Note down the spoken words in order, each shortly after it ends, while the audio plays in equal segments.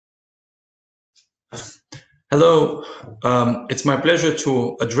Hello, it's my pleasure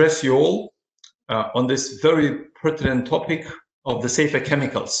to address you all on this very pertinent topic of the safer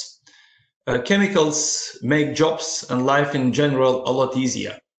chemicals. Chemicals make jobs and life in general a lot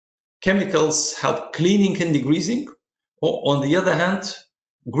easier. Chemicals help cleaning and degreasing, or on the other hand,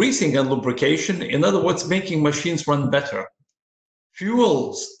 greasing and lubrication, in other words, making machines run better.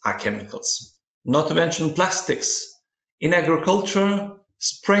 Fuels are chemicals, not to mention plastics. In agriculture,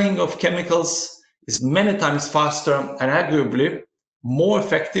 spraying of chemicals is many times faster and arguably more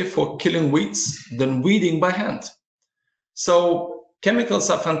effective for killing weeds than weeding by hand. So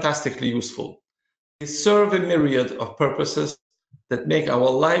chemicals are fantastically useful. They serve a myriad of purposes that make our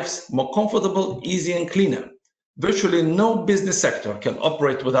lives more comfortable, easy, and cleaner. Virtually no business sector can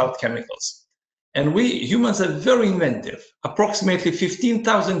operate without chemicals. And we humans are very inventive. Approximately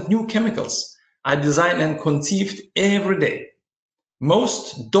 15,000 new chemicals are designed and conceived every day.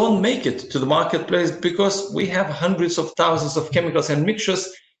 Most don't make it to the marketplace because we have hundreds of thousands of chemicals and mixtures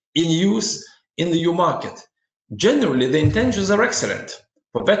in use in the EU market. Generally, the intentions are excellent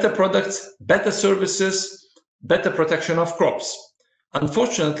for better products, better services, better protection of crops.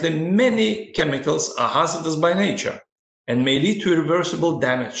 Unfortunately, many chemicals are hazardous by nature and may lead to irreversible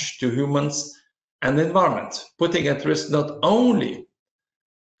damage to humans and the environment, putting at risk not only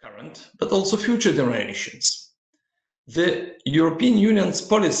current but also future generations. The European Union's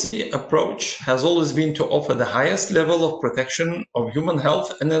policy approach has always been to offer the highest level of protection of human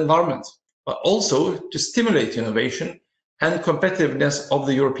health and environment, but also to stimulate innovation and competitiveness of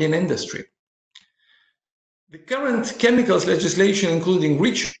the European industry. The current chemicals legislation, including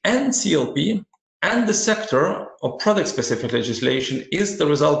REACH and CLP, and the sector of product-specific legislation is the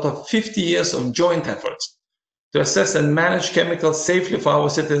result of 50 years of joint efforts to assess and manage chemicals safely for our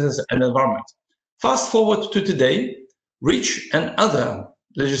citizens and environment. Fast forward to today, REACH and other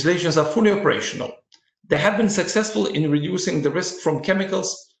legislations are fully operational. They have been successful in reducing the risk from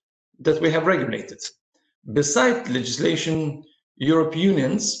chemicals that we have regulated. Besides legislation, European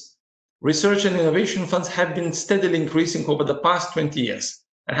Union's research and innovation funds have been steadily increasing over the past 20 years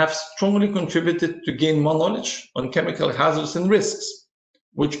and have strongly contributed to gain more knowledge on chemical hazards and risks,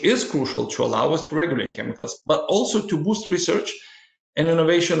 which is crucial to allow us to regulate chemicals, but also to boost research and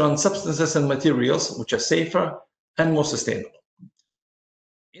innovation on substances and materials which are safer and more sustainable.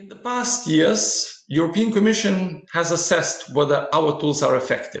 In the past years, European Commission has assessed whether our tools are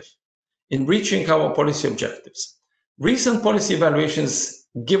effective in reaching our policy objectives. Recent policy evaluations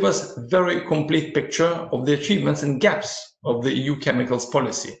give us a very complete picture of the achievements and gaps of the EU chemicals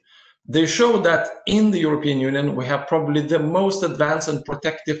policy. They show that in the European Union, we have probably the most advanced and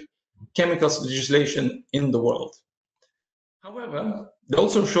protective chemicals legislation in the world. However, they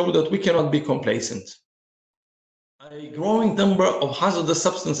also show that we cannot be complacent. A growing number of hazardous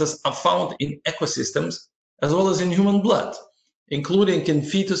substances are found in ecosystems as well as in human blood, including in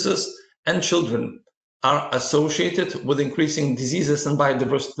fetuses and children, are associated with increasing diseases and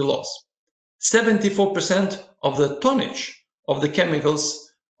biodiversity loss. 74% of the tonnage of the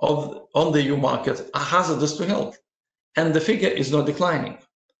chemicals on the EU market are hazardous to health, and the figure is not declining.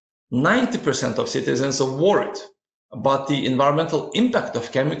 90% of citizens are worried about the environmental impact of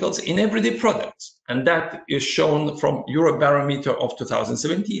chemicals in everyday products, and that is shown from Eurobarometer of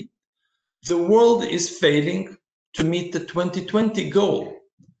 2017. The world is failing to meet the 2020 goal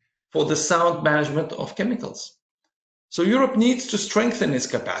for the sound management of chemicals. So Europe needs to strengthen its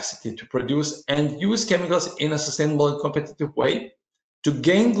capacity to produce and use chemicals in a sustainable and competitive way to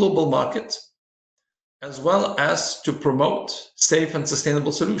gain global markets, as well as to promote safe and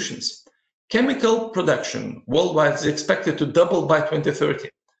sustainable solutions. Chemical production worldwide is expected to double by 2030,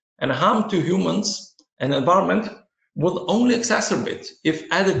 and harm to humans and environment will only exacerbate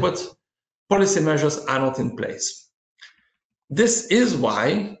if adequate policy measures are not in place. This is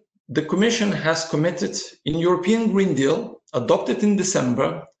why the Commission has committed in European Green Deal, adopted in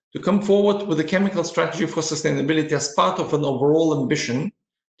December, to come forward with a chemical strategy for sustainability as part of an overall ambition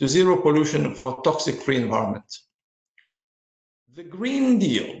to zero pollution for toxic-free environment. The Green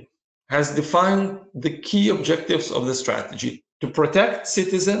Deal has defined the key objectives of the strategy to protect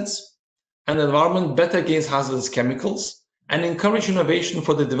citizens and environment better against hazardous chemicals and encourage innovation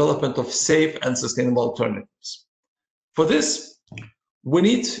for the development of safe and sustainable alternatives. For this, we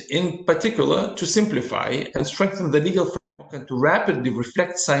need in particular to simplify and strengthen the legal framework and to rapidly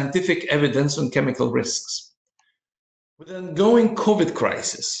reflect scientific evidence on chemical risks. With the ongoing COVID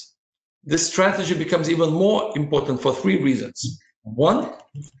crisis, this strategy becomes even more important for three reasons. One,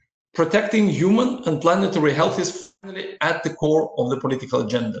 protecting human and planetary health is finally at the core of the political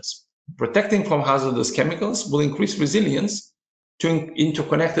agendas. Protecting from hazardous chemicals will increase resilience to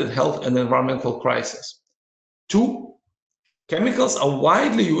interconnected health and environmental crises. Two, chemicals are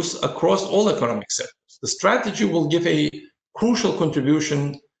widely used across all economic sectors. The strategy will give a crucial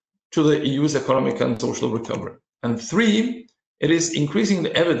contribution to the EU's economic and social recovery. And three, it is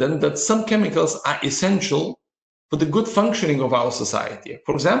increasingly evident that some chemicals are essential for the good functioning of our society.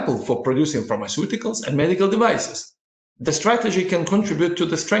 For example, for producing pharmaceuticals and medical devices. The strategy can contribute to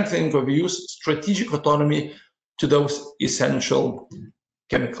the strengthening of EU's strategic autonomy to those essential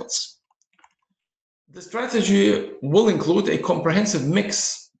chemicals. The strategy will include a comprehensive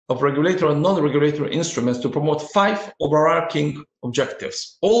mix of regulatory and non-regulatory instruments to promote 5 overarching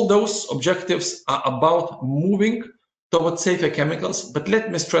objectives. All those objectives are about moving towards safer chemicals, but let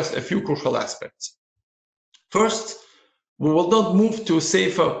me stress a few crucial aspects. First, we will not move to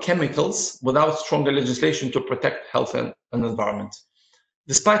safer chemicals without stronger legislation to protect health and environment.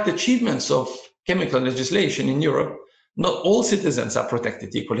 Despite the achievements of chemical legislation in Europe, not all citizens are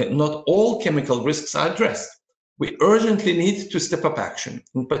protected equally. Not all chemical risks are addressed. We urgently need to step up action,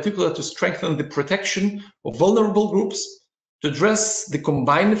 in particular to strengthen the protection of vulnerable groups, to address the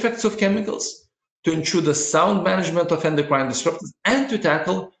combined effects of chemicals, to ensure the sound management of endocrine disruptors, and to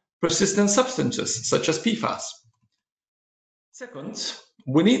tackle persistent substances such as PFAS. Second,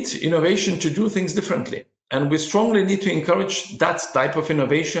 we need innovation to do things differently, and we strongly need to encourage that type of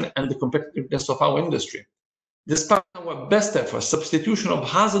innovation and the competitiveness of our industry. Despite our best efforts, substitution of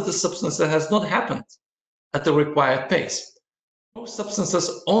hazardous substances has not happened at the required pace. Most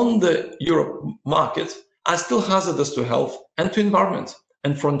substances on the Europe market are still hazardous to health and to environment,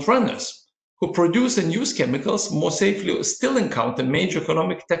 and frontrunners who produce and use chemicals more safely still encounter major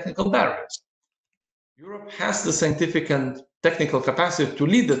economic technical barriers. Europe has the scientific and technical capacity to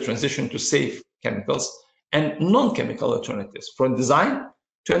lead the transition to safe chemicals and non-chemical alternatives from design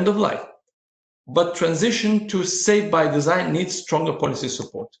to end of life. But transition to safe by design needs stronger policy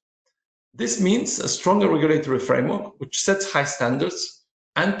support. This means a stronger regulatory framework which sets high standards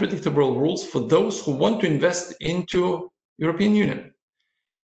and predictable rules for those who want to invest into European Union,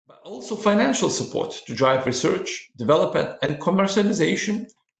 but also financial support to drive research, development, and commercialization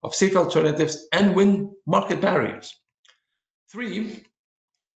of safe alternatives and win market barriers. Three,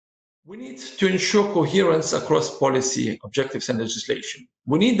 we need to ensure coherence across policy objectives and legislation.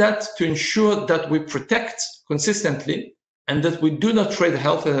 We need that to ensure that we protect consistently and that we do not trade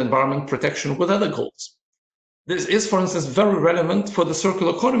health and environment protection with other goals. This is, for instance, very relevant for the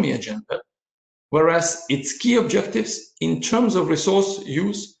circular economy agenda, whereas its key objectives in terms of resource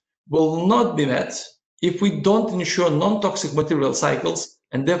use will not be met if we don't ensure non-toxic material cycles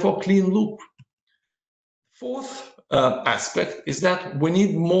and therefore clean loop. Fourth aspect is that we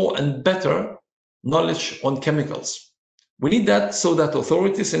need more and better knowledge on chemicals. We need that so that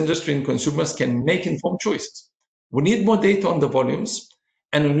authorities, industry, and consumers can make informed choices. We need more data on the volumes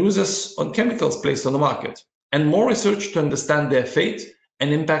and on users on chemicals placed on the market, and more research to understand their fate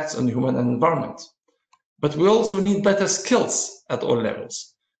and impacts on human and environment. But we also need better skills at all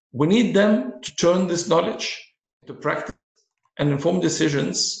levels. We need them to turn this knowledge into practice and inform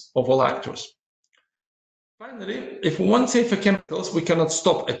decisions of all actors. Finally, if we want safer chemicals, we cannot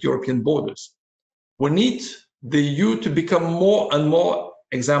stop at European borders. We need the EU to become more and more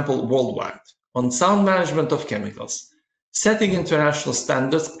example worldwide on sound management of chemicals, setting international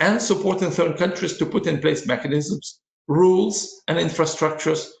standards and supporting third countries to put in place mechanisms, rules, and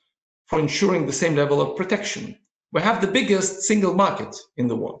infrastructures for ensuring the same level of protection. We have the biggest single market in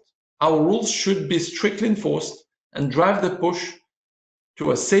the world. Our rules should be strictly enforced and drive the push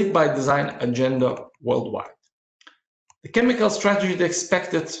to a safe by design agenda worldwide. The chemical strategy is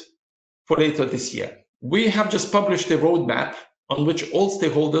expected for later this year. We have just published a roadmap on which all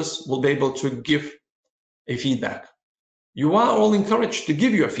stakeholders will be able to give a feedback. You are all encouraged to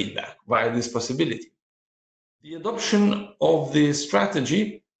give your feedback via this possibility. The adoption of the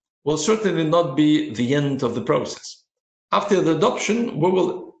strategy will certainly not be the end of the process. After the adoption, we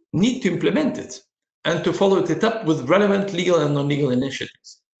will need to implement it and to follow it up with relevant legal and non-legal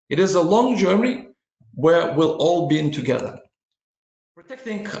initiatives. It is a long journey where we'll all be in together.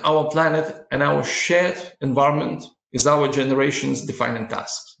 Protecting our planet and our shared environment is our generation's defining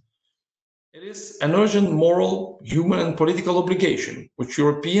task. It is an urgent moral, human, and political obligation, which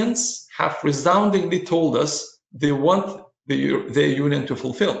Europeans have resoundingly told us they want their union to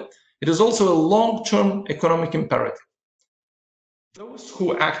fulfill. It is also a long-term economic imperative. Those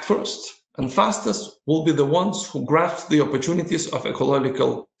who act first and fastest will be the ones who grasp the opportunities of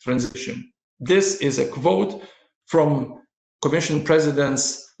ecological transition. This is a quote from Commission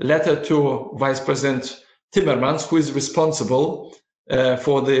President's letter to Vice President Timmermans, who is responsible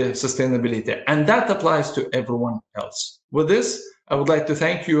for the sustainability. And that applies to everyone else. With this, I would like to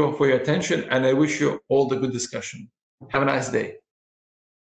thank you for your attention, and I wish you all the good discussion. Have a nice day.